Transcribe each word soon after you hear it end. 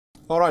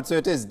All right, so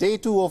it is day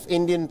 2 of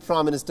Indian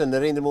Prime Minister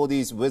Narendra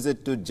Modi's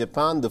visit to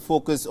Japan. The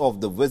focus of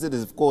the visit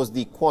is, of course,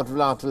 the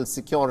quadrilateral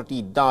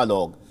security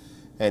dialogue.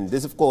 And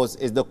this, of course,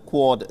 is the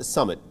Quad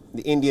Summit.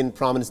 The Indian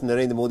Prime Minister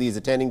Narendra Modi is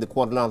attending the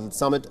quadrilateral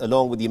summit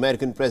along with the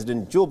American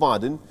President Joe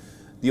Biden,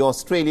 the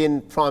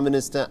Australian Prime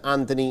Minister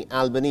Anthony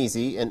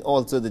Albanese, and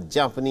also the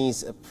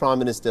Japanese Prime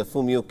Minister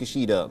Fumio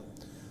Kishida.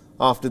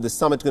 After the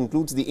summit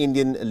concludes, the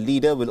Indian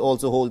leader will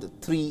also hold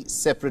 3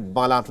 separate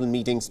bilateral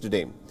meetings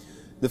today.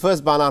 The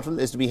first bilateral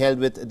is to be held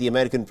with the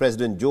American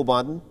President Joe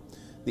Biden.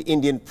 The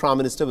Indian Prime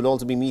Minister will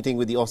also be meeting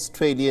with the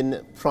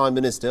Australian Prime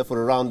Minister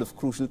for a round of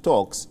crucial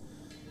talks.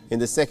 In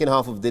the second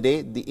half of the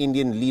day, the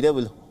Indian leader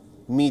will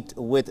meet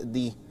with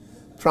the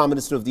Prime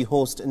Minister of the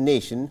host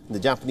nation, the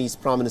Japanese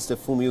Prime Minister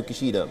Fumio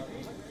Kishida.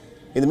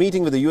 In the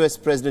meeting with the US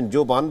President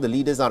Joe Biden, the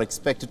leaders are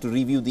expected to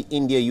review the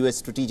India-US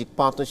strategic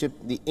partnership.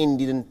 The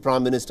Indian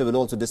Prime Minister will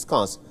also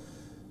discuss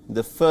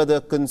the further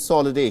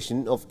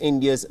consolidation of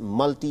India's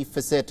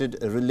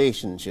multifaceted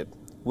relationship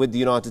with the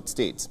United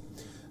States.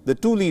 The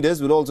two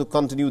leaders will also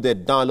continue their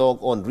dialogue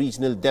on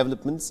regional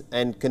developments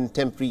and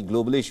contemporary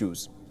global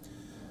issues.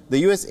 The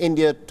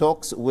US-India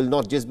talks will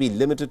not just be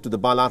limited to the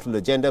bilateral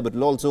agenda, but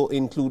will also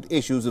include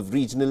issues of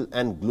regional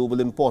and global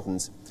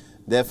importance.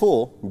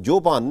 Therefore,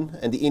 Joe Biden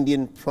and the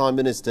Indian Prime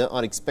Minister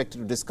are expected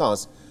to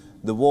discuss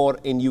the war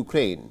in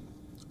Ukraine.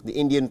 The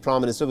Indian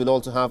Prime Minister will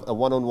also have a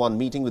one-on-one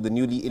meeting with the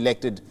newly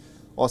elected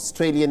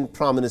Australian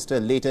Prime Minister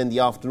later in the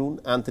afternoon,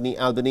 Anthony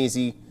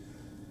Albanese.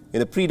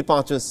 In a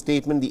pre-departure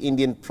statement, the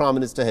Indian Prime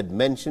Minister had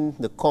mentioned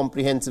the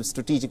comprehensive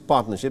strategic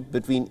partnership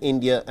between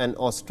India and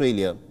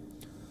Australia.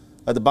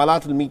 At the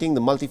bilateral meeting,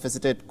 the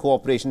multifaceted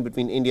cooperation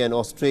between India and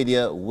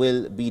Australia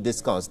will be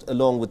discussed,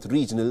 along with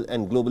regional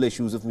and global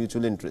issues of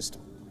mutual interest.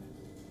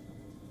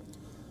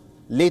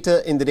 Later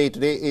in the day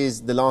today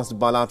is the last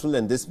bilateral,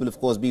 and this will of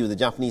course be with the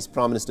Japanese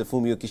Prime Minister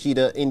Fumio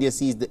Kishida. India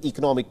sees the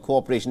economic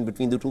cooperation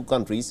between the two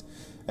countries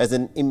as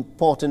an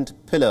important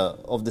pillar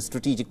of the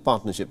strategic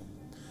partnership.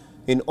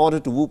 In order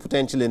to woo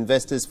potential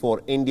investors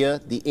for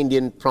India, the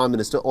Indian Prime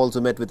Minister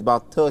also met with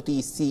about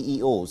 30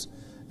 CEOs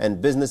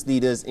and business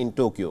leaders in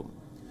Tokyo.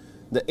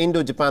 The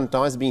Indo-Japan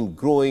ties have been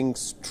growing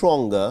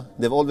stronger.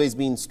 They've always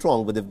been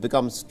strong, but they've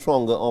become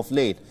stronger of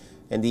late.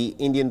 And the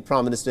Indian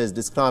Prime Minister has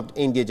described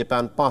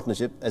India-Japan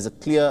partnership as a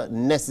clear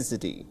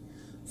necessity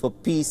for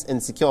peace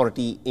and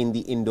security in the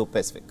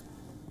Indo-Pacific.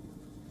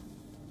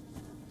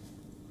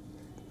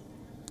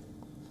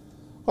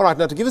 All right,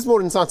 now to give us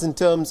more insights in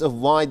terms of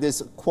why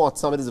this Quad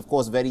Summit is, of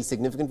course, very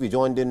significant, we're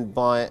joined in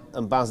by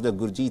Ambassador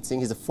Gurjeet Singh.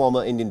 He's a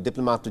former Indian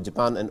diplomat to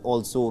Japan and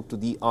also to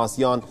the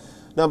ASEAN.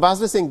 Now,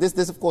 Ambassador Singh,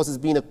 this of course, has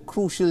been a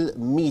crucial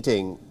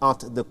meeting at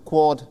the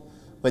Quad,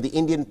 where the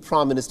Indian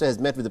Prime Minister has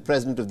met with the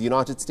President of the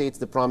United States,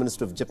 the Prime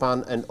Minister of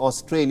Japan and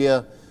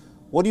Australia.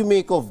 What do you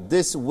make of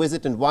this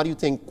visit, and why do you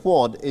think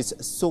Quad is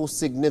so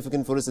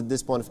significant for us at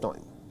this point of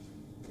time?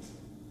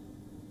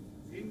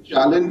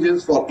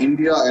 Challenges for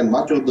India and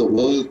much of the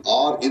world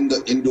are in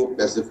the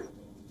Indo-Pacific,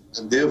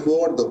 and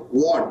therefore the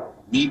Quad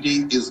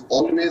meeting is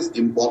always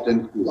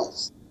important to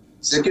us.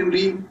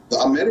 Secondly, the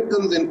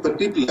Americans in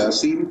particular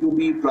seem to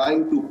be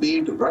trying to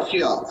paint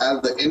Russia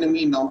as the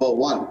enemy number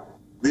 1.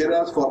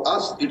 Whereas for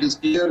us, it is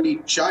clearly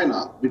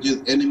China, which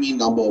is enemy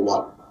number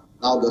 1.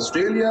 Now, the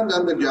Australians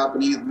and the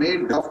Japanese may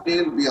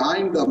dovetail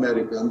behind the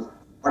Americans,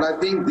 but I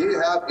think they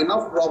have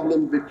enough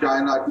problems with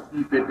China to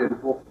keep it in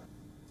focus.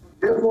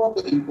 Therefore,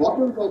 the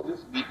importance of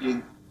this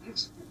meeting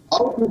is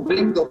how to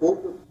bring the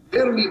focus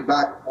clearly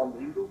back on the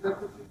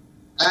Indo-Pacific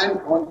and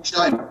on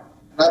China.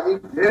 And I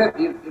think there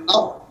is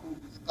enough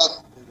to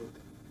discuss.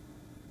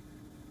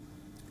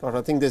 Right,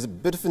 I think there's a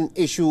bit of an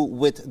issue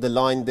with the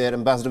line there,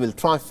 Ambassador. We'll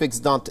try to fix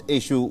that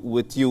issue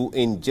with you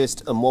in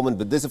just a moment.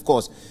 But this, of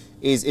course,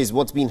 is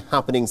what's been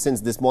happening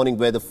since this morning,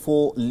 where the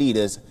 4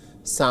 leaders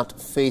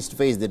sat face to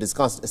face. They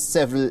discussed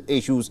several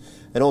issues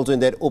and also in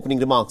their opening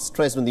remarks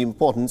stressed on the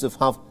importance of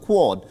how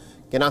Quad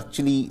can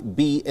actually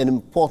be an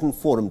important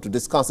forum to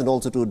discuss and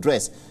also to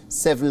address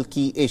several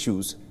key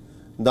issues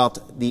that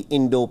the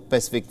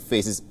Indo-Pacific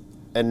faces.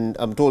 And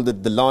I'm told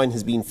that the line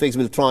has been fixed.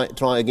 We'll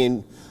try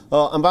again.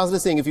 Ambassador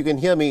Singh, if you can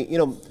hear me,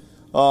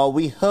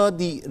 we heard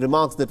the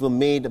remarks that were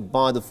made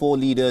by the 4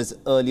 leaders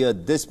earlier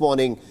this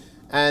morning.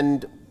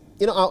 And,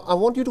 I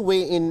want you to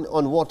weigh in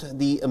on what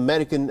the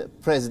American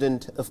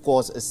president, of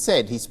course,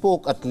 said. He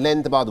spoke at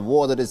length about the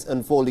war that is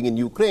unfolding in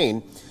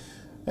Ukraine.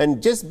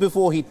 And just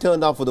before he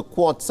turned up for the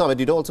Quad Summit,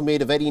 he'd also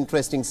made a very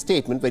interesting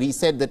statement where he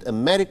said that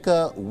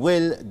America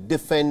will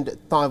defend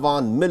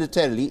Taiwan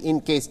militarily in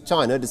case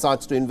China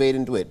decides to invade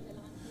into it.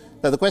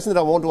 Now, the question that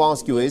I want to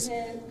ask you is,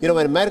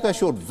 when America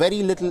showed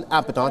very little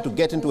appetite to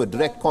get into a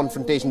direct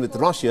confrontation with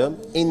Russia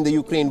in the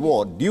Ukraine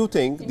war, do you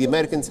think the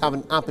Americans have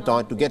an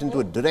appetite to get into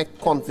a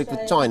direct conflict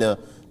with China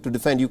to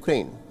defend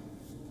Ukraine?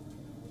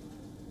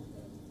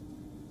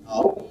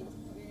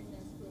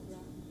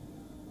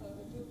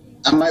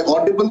 Am I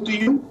audible to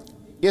you?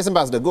 Yes,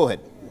 Ambassador, go ahead.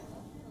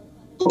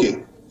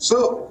 Okay,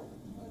 so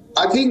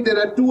I think there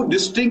are 2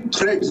 distinct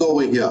threads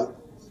over here.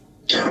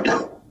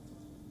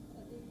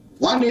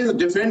 One is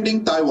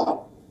defending Taiwan.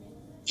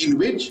 in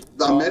which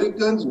the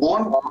Americans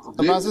want...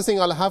 Ambassador Singh,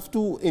 I'll have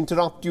to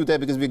interrupt you there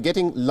because we're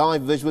getting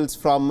live visuals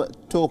from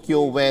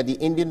Tokyo where the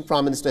Indian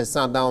Prime Minister has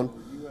sat down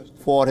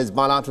for his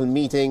bilateral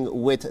meeting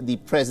with the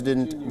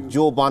President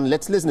Joe Biden.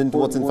 Let's listen into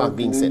what's in fact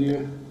being said.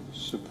 India,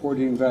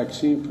 supporting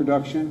vaccine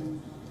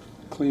production,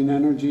 clean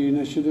energy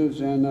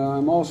initiatives, and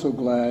I'm also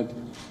glad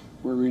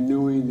we're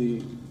renewing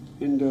the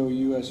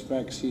Indo-US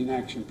Vaccine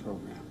Action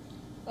Program.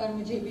 और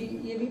मुझे भी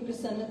ये भी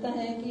प्रसन्नता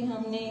है कि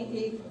हमने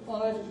एक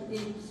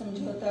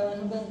समझौता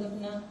अनुबंध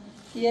अपना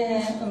किया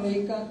है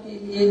अमेरिका के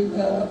लिए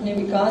अपने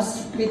विकास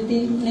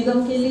वित्तीय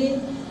निगम के लिए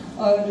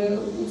और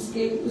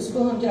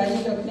उसको हम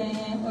जारी रख रहे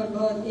हैं और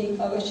बहुत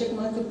एक आवश्यक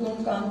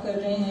महत्वपूर्ण काम कर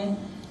रहे हैं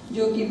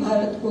जो कि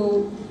भारत को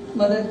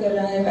मदद कर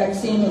रहा है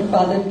वैक्सीन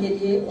उत्पादन के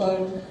लिए और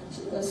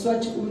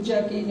स्वच्छ ऊर्जा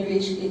के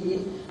निवेश के लिए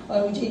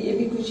और मुझे ये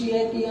भी खुशी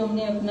है कि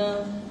हमने अपना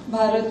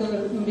भारत और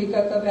अमेरिका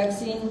का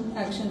वैक्सीन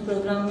एक्शन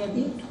प्रोग्राम में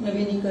भी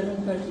नवीनीकरण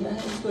कर दिया है,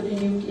 इसको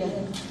रिन्यू किया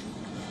है.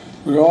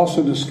 We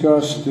also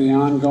discussed the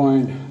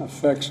ongoing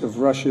effects of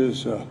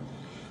Russia's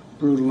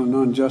brutal and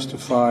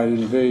unjustified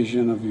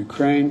invasion of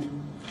Ukraine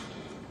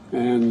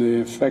and the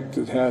effect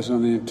it has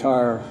on the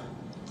entire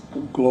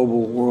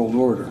global world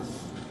order.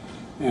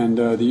 And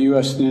the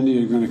U.S. and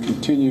India are going to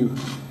continue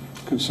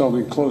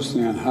consulting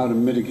closely on how to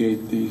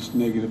mitigate these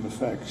negative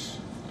effects.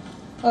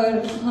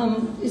 और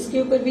हम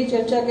इसके ऊपर भी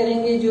चर्चा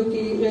करेंगे जो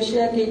कि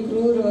Russia के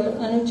क्रूर और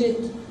अनुचित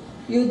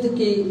युद्ध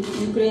के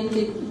यूक्रेन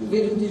के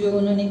विरुद्ध जो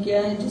उन्होंने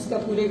किया है जिसका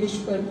पूरे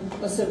विश्व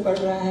पर असर पड़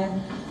रहा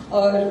है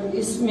और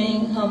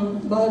इसमें हम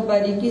बहुत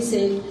बारीकी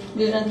से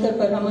निरंतर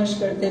परामर्श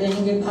करते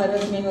रहेंगे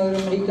भारत में और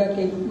अमेरिका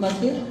के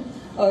मध्य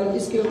और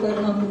इसके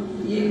ऊपर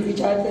हम ये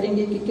विचार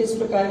करेंगे कि किस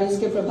प्रकार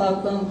इसके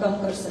प्रभाव को हम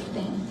कम कर सकते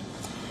हैं.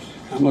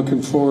 I'm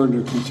looking forward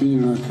to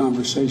continuing our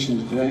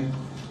conversation today.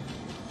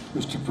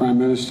 Mr. Prime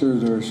Minister,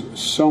 there's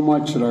so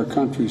much that our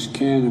countries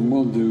can and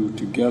will do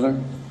together,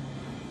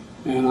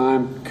 and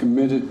I'm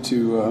committed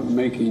to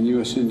making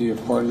U.S.-India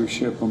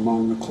partnership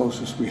among the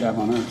closest we have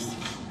on earth.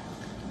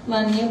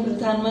 माननीय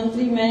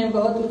प्रधानमंत्री, मैं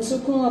बहुत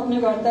उत्सुक हूँ अपने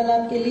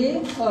वार्तालाप के लिए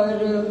और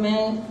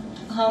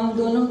हम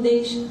दोनों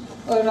देश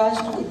और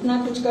राष्ट्र इतना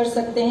कुछ कर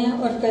सकते हैं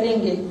और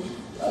करेंगे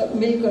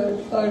मिलकर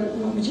और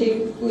मुझे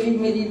पूरी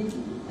मेरी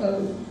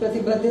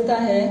प्रतिबद्धता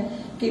है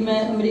कि मैं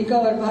अमेरिका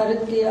और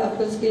भारत के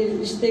आपस के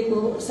रिश्ते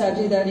को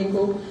साझेदारी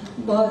को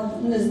बहुत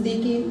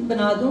नजदीकी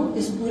बना दूं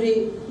इस पूरे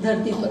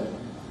धरती पर.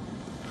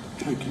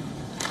 Thank you.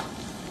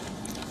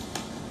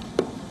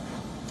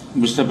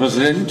 Mr.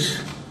 President,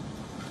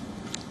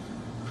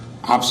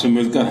 आपसे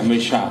मिलकर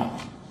हमेशा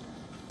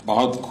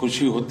बहुत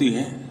खुशी होती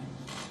है.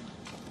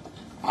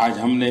 आज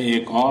हमने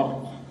एक और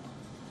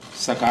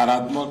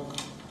सकारात्मक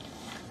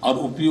और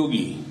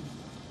उपयोगी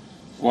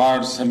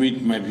क्वाड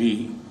समिट में भी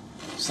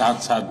साथ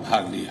साथ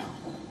भाग लिया.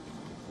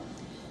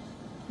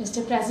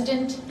 Mr.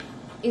 President,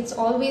 it's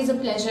always a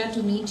pleasure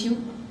to meet you,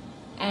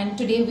 and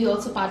today we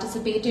also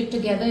participated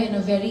together in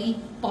a very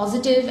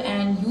positive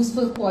and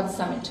useful Quad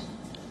Summit.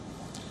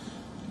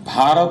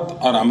 Bharat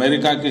और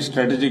अमेरिका की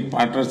स्ट्रेटेजिक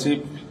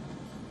पार्टनरशिप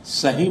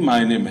सही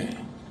मायने में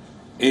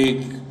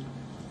एक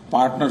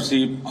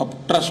पार्टनरशिप ऑफ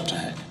ट्रस्ट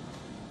है.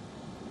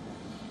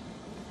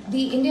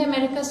 The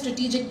India-America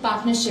strategic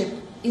partnership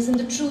is in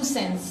the true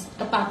sense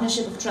a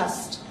partnership of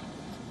trust.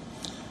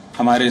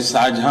 हमारे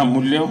साझा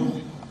मूल्यों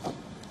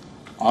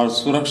और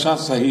सुरक्षा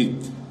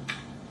सहित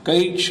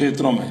कई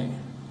क्षेत्रों में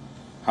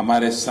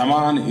हमारे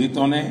समान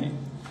हितों ने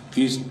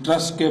इस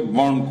ट्रस्ट के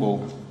बॉन्ड को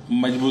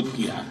मजबूत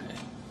किया है.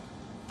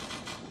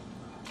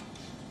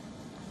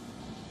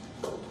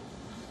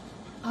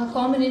 Our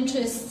common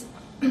interests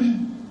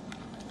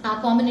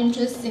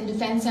in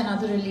defense and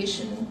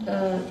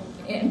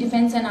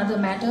other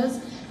matters,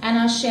 and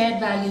our shared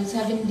values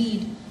have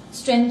indeed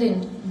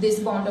strengthened this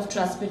bond of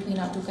trust between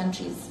our two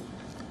countries.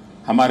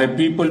 हमारे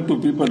पीपल टू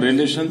पीपल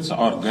रिलेशंस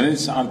और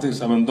घनिष्ठ आर्थिक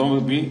संबंधों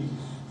में भी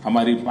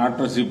हमारी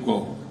पार्टनरशिप को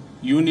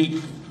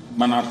यूनिक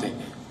बनाते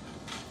हैं.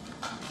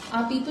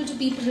 Our people to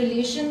people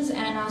relations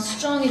and our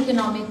strong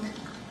economic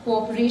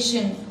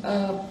cooperation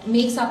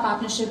makes our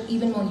partnership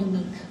even more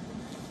unique.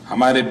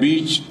 हमारे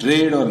बीच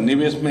ट्रेड और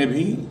निवेश में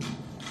भी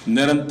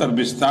निरंतर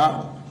विस्तार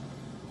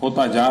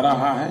होता जा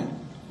रहा है,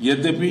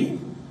 यद्यपि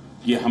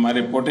ये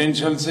हमारे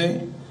पोटेंशियल से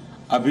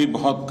अभी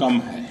बहुत कम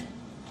है.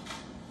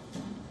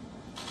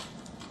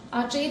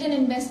 Our trade and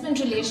investment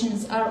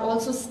relations are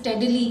also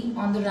steadily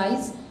on the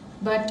rise,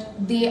 but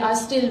they are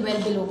still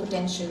well below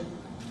potential.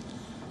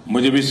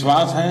 मुझे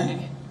विश्वास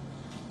है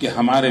कि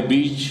हमारे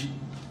बीच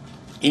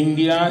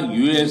India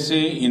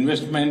USA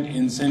investment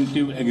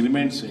incentive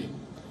agreement से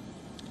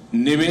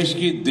निवेश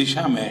की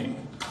दिशा में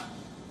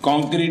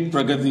कॉन्क्रीट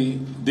प्रगति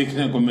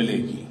दिखने को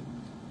मिलेगी.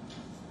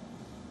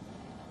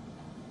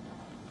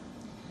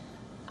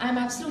 I am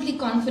absolutely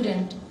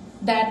confident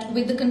that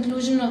with the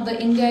conclusion of the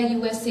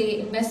India-USA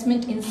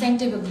Investment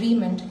Incentive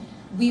Agreement,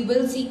 we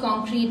will see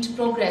concrete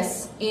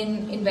progress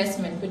in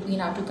investment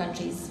between our two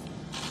countries.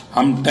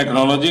 हम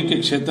technology के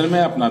क्षेत्र में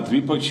अपना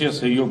द्विपक्षीय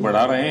सहयोग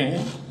बढ़ा रहे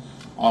हैं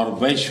और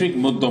वैश्विक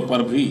मुद्दों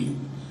पर भी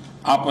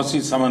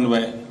आपसी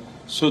समन्वय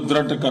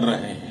सुदृढ़ कर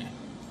रहे हैं.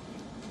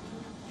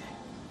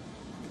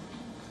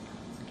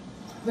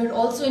 We're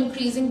also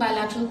increasing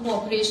bilateral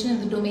cooperation in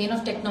the domain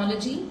of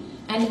technology,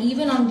 and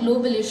even on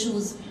global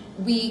issues,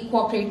 we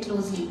cooperate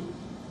closely.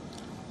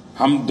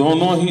 हम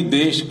दोनों ही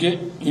देश के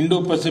इंडो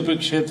पैसिफिक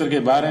क्षेत्र के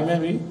बारे में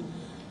भी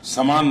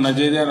समान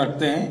नजरिया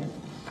रखते हैं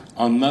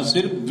और न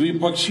सिर्फ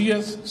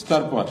द्विपक्षीय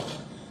स्तर पर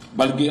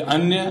बल्कि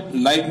अन्य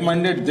लाइक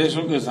माइंडेड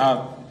देशों के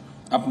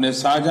साथ अपने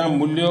साझा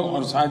मूल्यों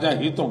और साझा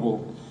हितों को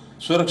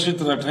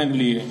सुरक्षित रखने के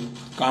लिए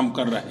काम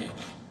कर रहे हैं.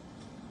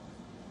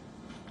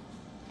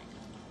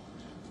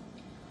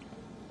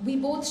 We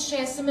both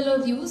share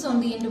similar views on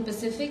the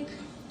Indo-Pacific,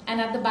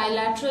 and at the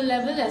bilateral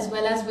level as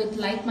well as with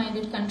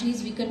like-minded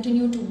countries, we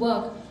continue to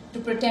work to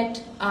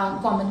protect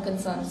our common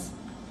concerns.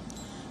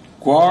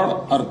 Quad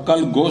और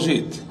कल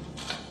घोषित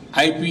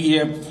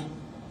IPEF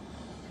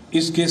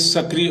इसके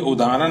सक्रिय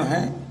उदाहरण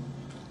हैं.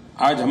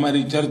 आज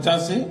हमारी चर्चा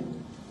से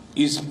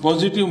इस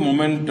पॉजिटिव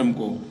मोमेंटम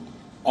को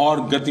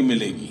और गति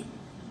मिलेगी.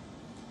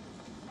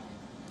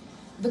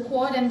 The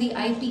Quad and the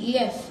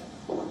IPEF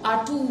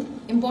are two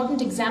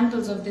important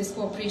examples of this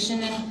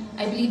cooperation, and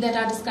I believe that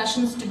our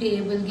discussions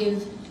today will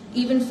give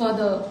even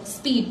further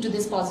speed to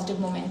this positive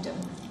momentum.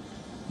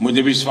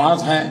 मुझे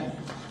विश्वास है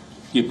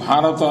कि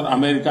भारत और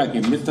अमेरिका की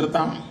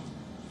मित्रता,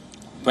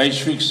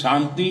 वैश्विक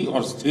शांति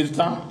और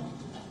स्थिरता,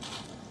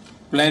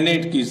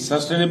 प्लेनेट की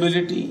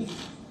सस्टेनेबिलिटी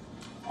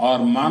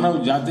और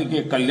मानव जाति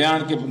के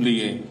कल्याण के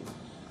लिए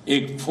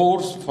एक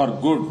फोर्स फॉर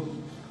गुड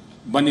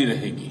बनी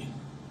रहेगी.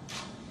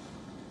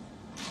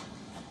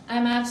 I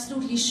am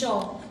absolutely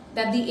sure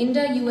that the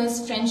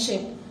India-US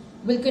friendship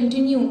will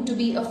continue to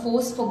be a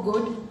force for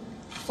good,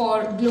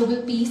 for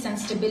global peace and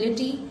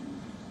stability,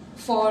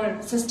 for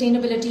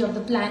sustainability of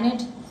the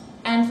planet,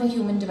 and for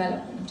human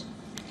development.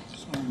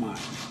 So much.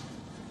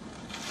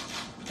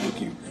 Thank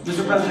you.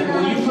 Mr. President,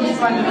 will you please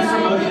Prime Minister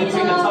Modi to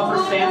take a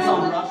tougher stance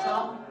on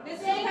Russia?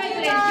 Mr.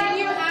 President, can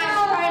you ask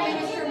Prime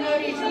Minister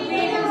Modi to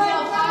leave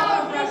himself out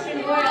of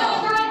Russian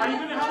oil?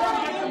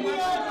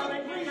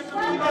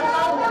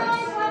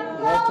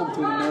 Welcome to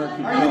the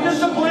American Are you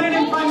disappointed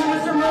in Prime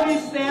Minister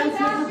Modi's stance,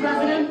 Mr.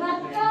 President?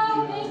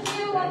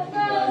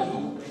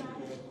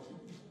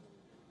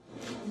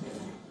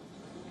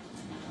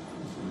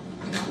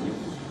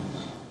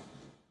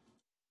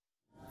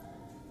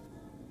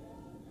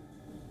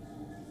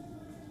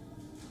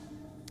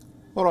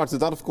 All right, so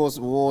that, of course,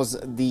 was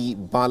the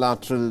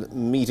bilateral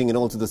meeting and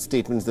also the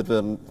statements that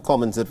were,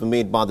 comments that were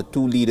made by the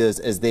two leaders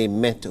as they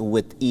met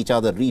with each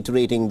other,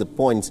 reiterating the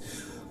points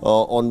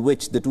on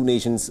which the two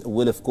nations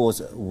will, of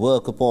course,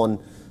 work upon.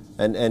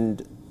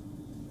 And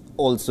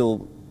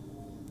also,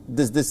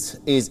 this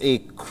is a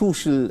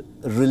crucial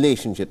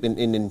relationship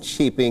in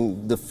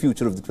shaping the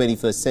future of the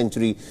 21st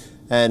century.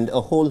 And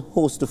a whole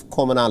host of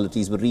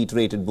commonalities were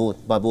reiterated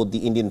by both the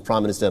Indian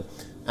Prime Minister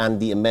and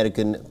the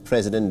American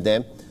President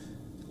there.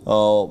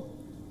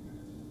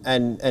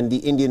 And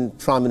the Indian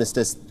Prime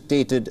Minister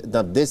stated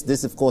that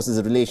this of course is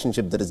a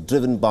relationship that is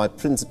driven by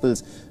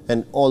principles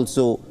and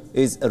also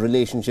is a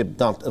relationship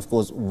that of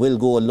course will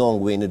go a long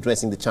way in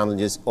addressing the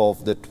challenges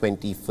of the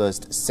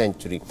 21st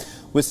century.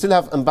 We still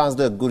have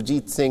Ambassador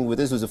Gurjeet Singh with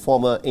us, who's a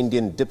former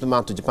Indian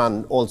diplomat to Japan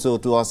and also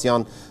to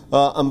ASEAN.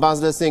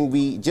 Ambassador Singh,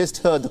 we just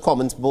heard the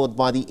comments both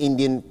by the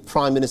Indian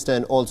Prime Minister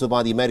and also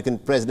by the American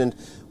President,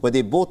 where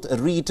they both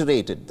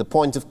reiterated the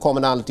points of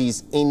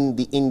commonalities in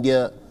the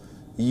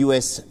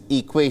India-US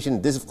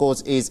equation. This, of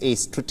course, is a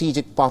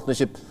strategic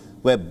partnership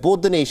where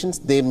both the nations,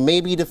 there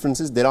may be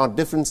differences, there are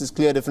differences,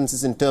 clear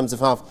differences in terms of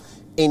how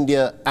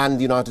India and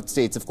the United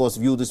States, of course,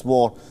 view this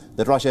war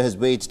that Russia has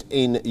waged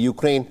in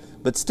Ukraine.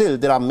 But still,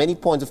 there are many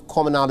points of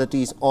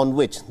commonalities on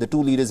which the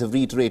two leaders have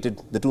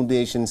reiterated the two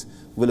nations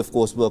will, of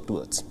course, work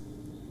towards.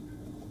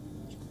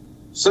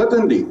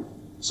 Certainly.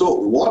 So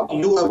what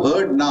you have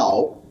heard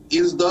now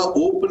is the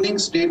opening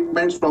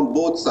statements from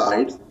both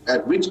sides,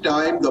 at which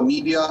time the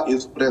media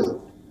is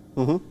present.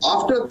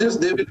 After this,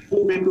 they will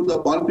move into the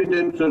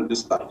confidential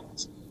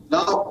discussions.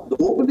 Now, the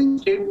opening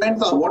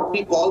statements are what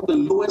we call the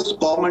lowest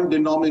common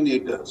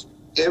denominators.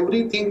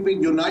 Everything which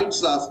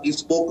unites us is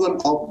spoken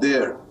of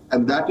there.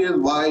 And that is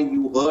why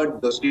you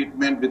heard the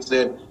statement which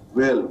said,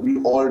 well,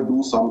 we all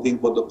do something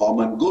for the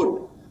common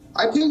good.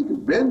 I think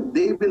when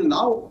they will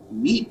now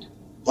meet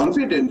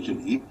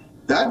confidentially,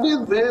 that is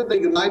where the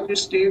United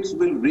States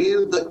will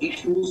raise the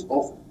issues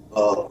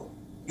of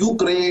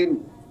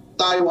Ukraine,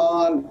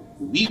 Taiwan,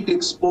 wheat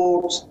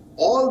exports,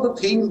 all the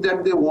things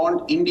that they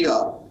want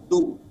India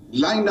to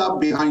line up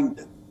behind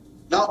them.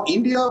 Now,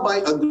 India,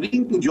 by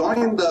agreeing to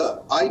join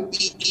the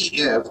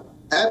IPEF,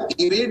 has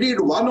evaded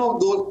one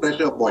of those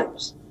pressure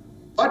points.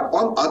 But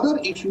on other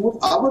issues,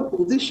 our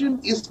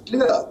position is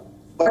clear.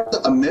 But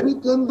the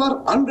Americans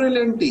are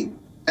unrelenting,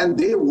 and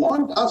they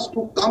want us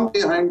to come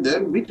behind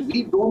them, which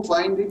we don't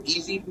find it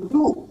easy to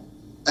do.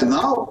 And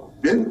now,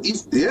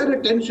 if their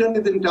attention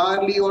is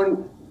entirely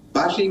on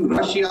bashing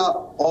Russia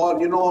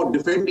or,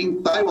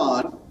 defending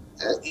Taiwan,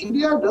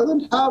 India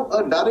doesn't have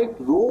a direct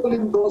role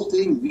in those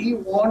things. We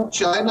want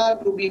China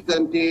to be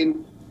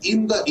contained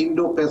in the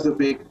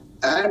Indo-Pacific,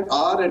 and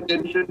our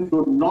attention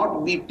should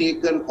not be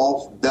taken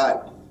off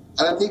that.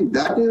 And I think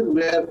that is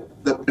where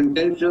the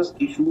contentious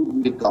issues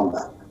will come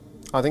back.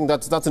 I think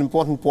that's an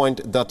important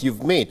point that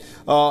you've made.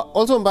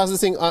 Also, Ambassador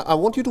Singh, I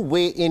want you to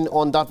weigh in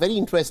on that very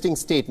interesting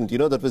statement,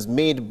 that was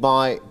made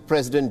by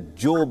President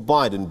Joe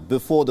Biden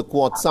before the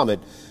Quad Summit,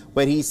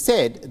 where he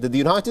said that the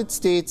United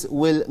States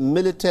will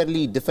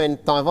militarily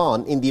defend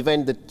Taiwan in the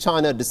event that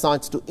China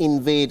decides to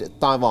invade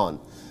Taiwan.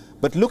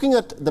 But looking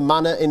at the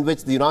manner in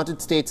which the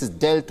United States has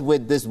dealt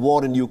with this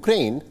war in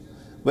Ukraine,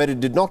 where it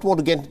did not want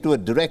to get into a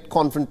direct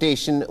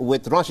confrontation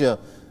with Russia,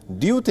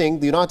 do you think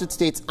the United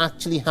States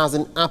actually has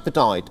an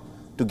appetite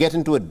to get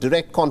into a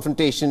direct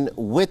confrontation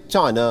with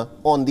China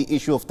on the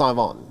issue of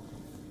Taiwan?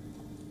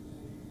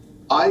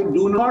 I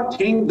do not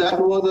think that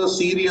was a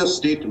serious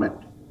statement.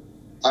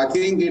 I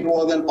think it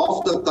was an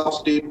off-the-cuff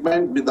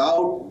statement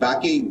without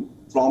backing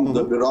from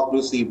the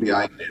bureaucracy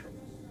behind it.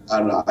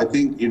 And I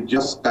think it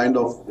just kind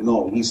of,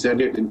 he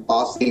said it in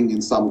passing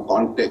in some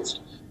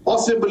context,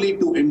 possibly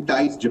to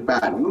entice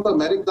Japan. The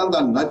Americans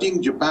are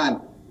nudging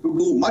Japan to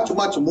do much,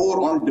 much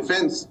more on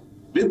defense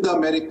with the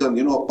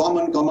Americans,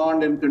 common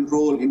command and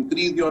control,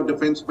 increase your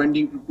defense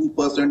spending to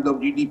 2% of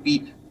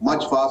GDP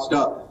much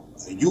faster,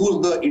 use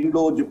the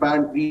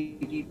Indo-Japan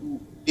Treaty to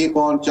take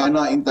on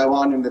China in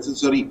Taiwan if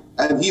necessary.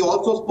 And he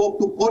also spoke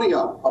to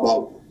Korea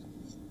about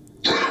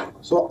it.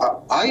 So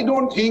I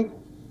don't think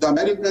the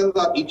Americans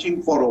are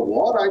itching for a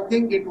war. I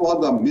think it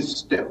was a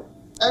misstep.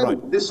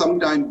 And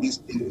sometimes these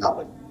things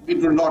happen. We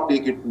do not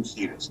take it too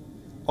seriously.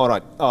 All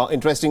right.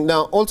 Interesting.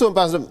 Now, also,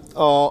 Ambassador,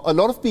 a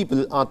lot of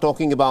people are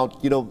talking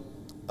about,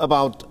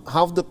 about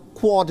how the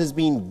Quad has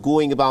been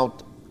going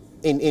about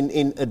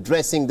in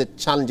addressing the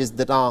challenges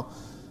that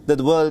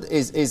the world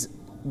is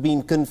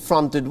being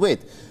confronted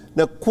with.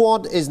 Now,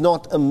 Quad is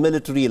not a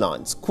military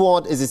alliance.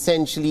 Quad is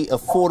essentially a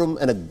forum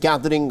and a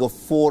gathering of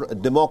 4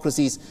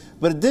 democracies.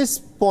 But at this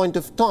point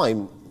of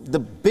time, the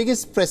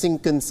biggest pressing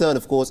concern,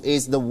 of course,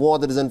 is the war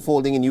that is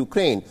unfolding in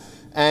Ukraine.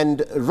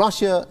 And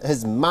Russia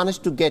has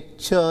managed to get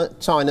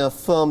China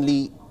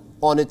firmly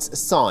on its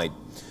side.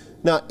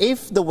 Now,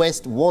 if the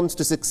West wants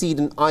to succeed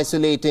in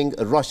isolating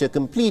Russia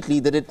completely,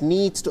 that it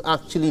needs to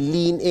actually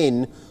lean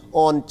in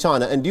on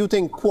China. And do you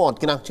think Quad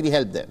can actually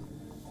help them?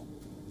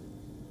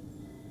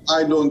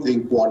 I don't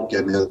think Quad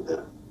can help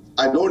them.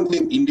 I don't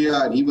think India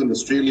and even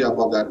Australia,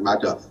 for that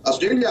matter.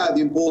 Australia has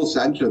imposed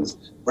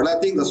sanctions, but I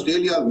think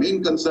Australia's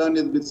main concern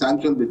is with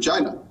sanctions with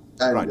China.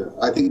 And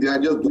I think they are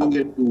just doing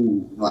it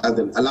to as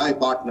an ally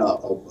partner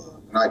of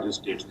the United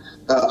States.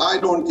 I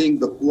don't think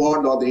the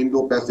Quad or the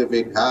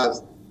Indo-Pacific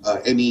has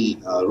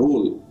any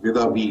role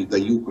vis-a-vis the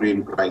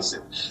Ukraine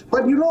crisis.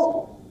 But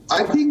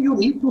I think you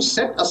need to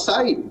set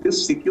aside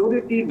this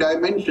security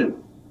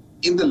dimension.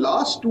 In the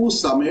last 2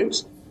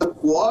 summits, the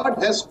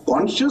Quad has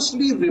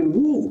consciously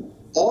removed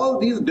all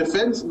these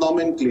defense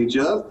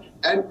nomenclatures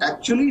and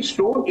actually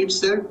shown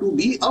itself to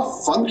be a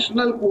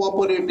functional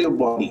cooperative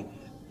body.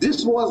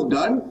 This was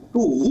done to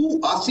woo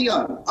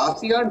ASEAN.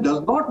 ASEAN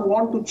does not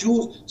want to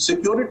choose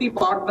security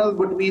partners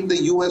between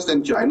the US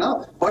and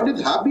China, but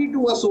is happy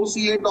to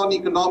associate on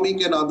economic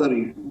and other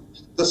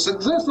issues. The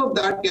success of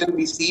that can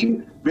be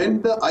seen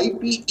when the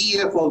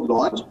IPEF was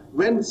launched,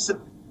 when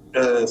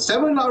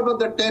 7 out of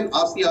the 10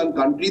 ASEAN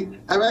countries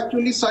have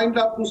actually signed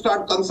up to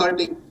start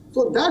consulting.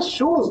 So that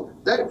shows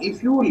that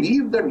if you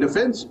leave the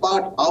defense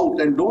part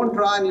out and don't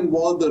try and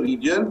involve the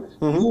region,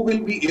 you will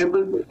be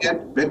able to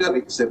get better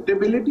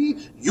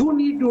acceptability. You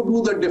need to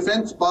do the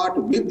defense part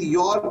with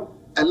your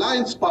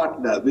alliance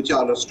partners, which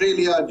are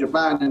Australia,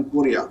 Japan, and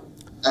Korea.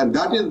 And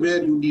that is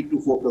where you need to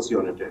focus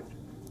your attention.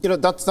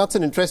 That's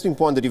an interesting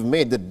point that you've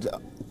made,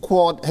 that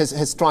Quad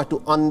has tried to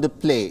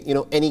underplay,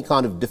 any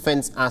kind of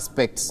defense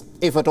aspects,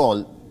 if at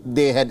all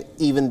they had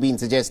even been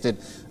suggested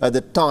at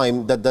the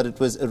time that it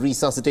was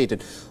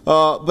resuscitated.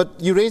 But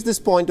you raised this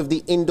point of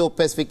the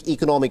Indo-Pacific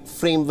Economic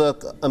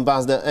Framework,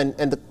 Ambassador,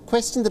 and the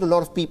question that a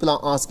lot of people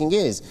are asking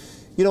is,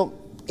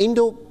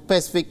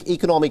 Indo-Pacific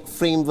Economic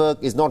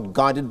Framework is not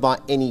guided by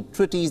any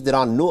treaties. There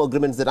are no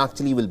agreements that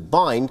actually will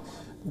bind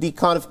the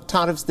kind of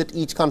tariffs that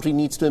each country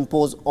needs to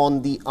impose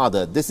on the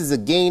other. This is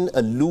again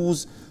a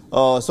loose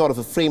sort of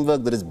a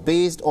framework that is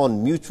based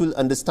on mutual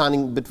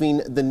understanding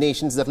between the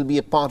nations that will be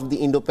a part of the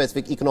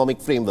Indo-Pacific Economic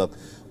Framework.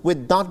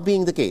 With that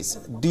being the case,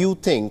 do you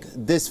think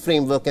this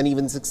framework can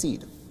even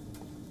succeed?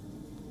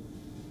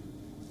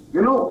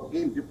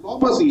 In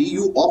diplomacy,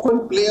 you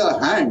often play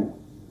a hand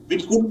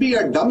which could be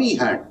a dummy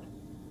hand.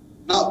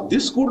 Now,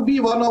 this could be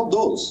one of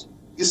those.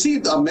 You see,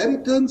 the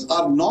Americans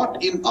are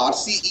not in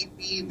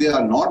RCEP, they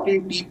are not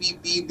in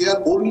TPP, they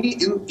are only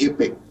in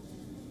APEC.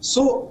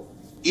 So,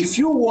 if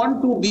you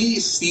want to be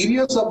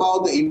serious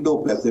about the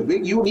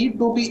Indo-Pacific, you need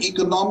to be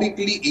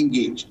economically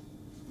engaged.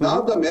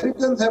 Now, the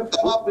Americans have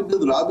come up with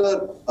this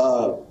rather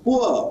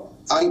poor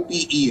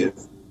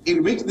IPEF,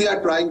 in which they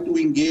are trying to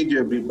engage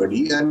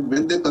everybody. And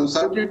when they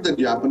consulted the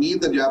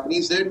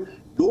Japanese said,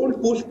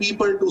 don't push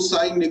people to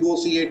sign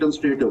negotiations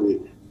straight away.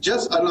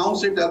 Just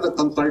announce it as a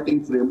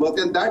consulting framework,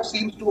 and that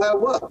seems to have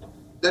worked.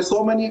 There's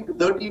so many,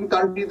 13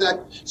 countries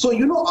that... So,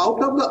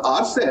 out of the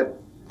RCEP,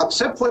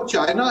 except for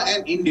China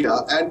and India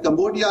and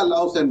Cambodia,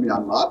 Laos and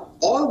Myanmar,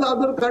 all the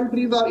other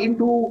countries are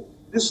into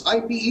this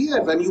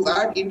IPEF and you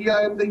add India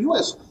and the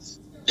US.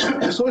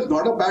 So it's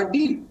not a bad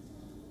deal.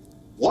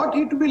 What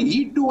it will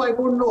lead to, I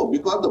don't know,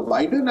 because the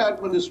Biden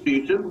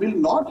administration will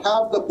not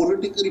have the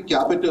political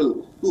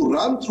capital to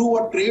run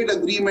through a trade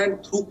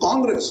agreement through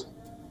Congress.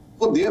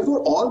 So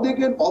therefore, all they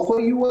can offer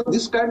you are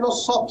this kind of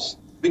sops,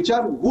 which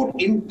are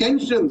good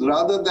intentions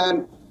rather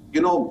than,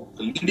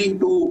 leading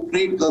to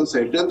trade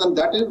concessions. And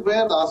that is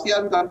where the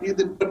ASEAN countries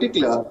in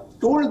particular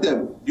told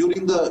them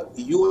during the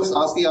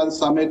US-ASEAN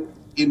summit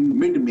in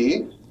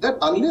mid-May that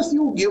unless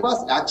you give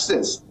us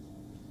access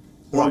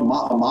from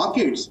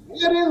markets,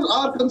 where is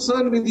our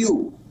concern with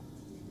you?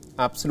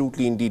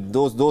 Absolutely, indeed.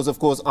 Those, of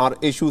course, are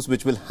issues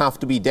which will have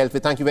to be dealt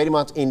with. Thank you very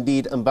much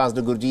indeed,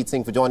 Ambassador Gurjeet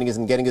Singh, for joining us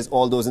and getting us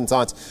all those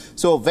insights.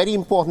 So, a very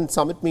important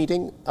summit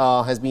meeting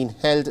has been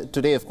held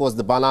today. Of course,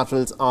 the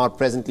bilaterals are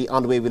presently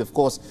underway. We'll, of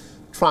course,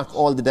 track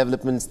all the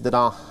developments that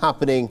are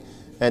happening.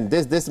 And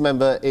this,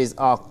 remember, is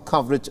our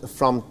coverage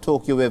from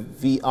Tokyo, where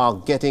we are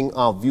getting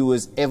our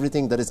viewers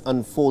everything that is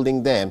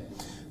unfolding there.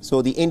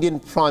 So the Indian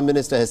Prime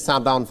Minister has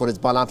sat down for his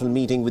bilateral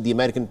meeting with the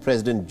American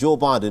President Joe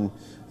Biden.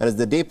 And as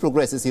the day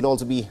progresses, he'll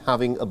also be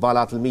having a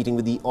bilateral meeting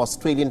with the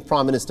Australian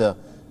Prime Minister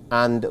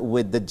and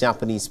with the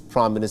Japanese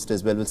Prime Minister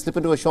as well. We'll slip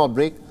into a short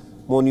break.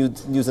 More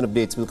news and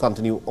updates will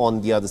continue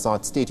on the other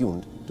side. Stay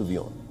tuned to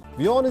WION.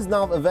 WION is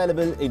now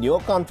available in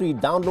your country.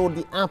 Download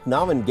the app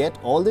now and get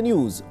all the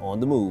news on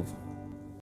the move.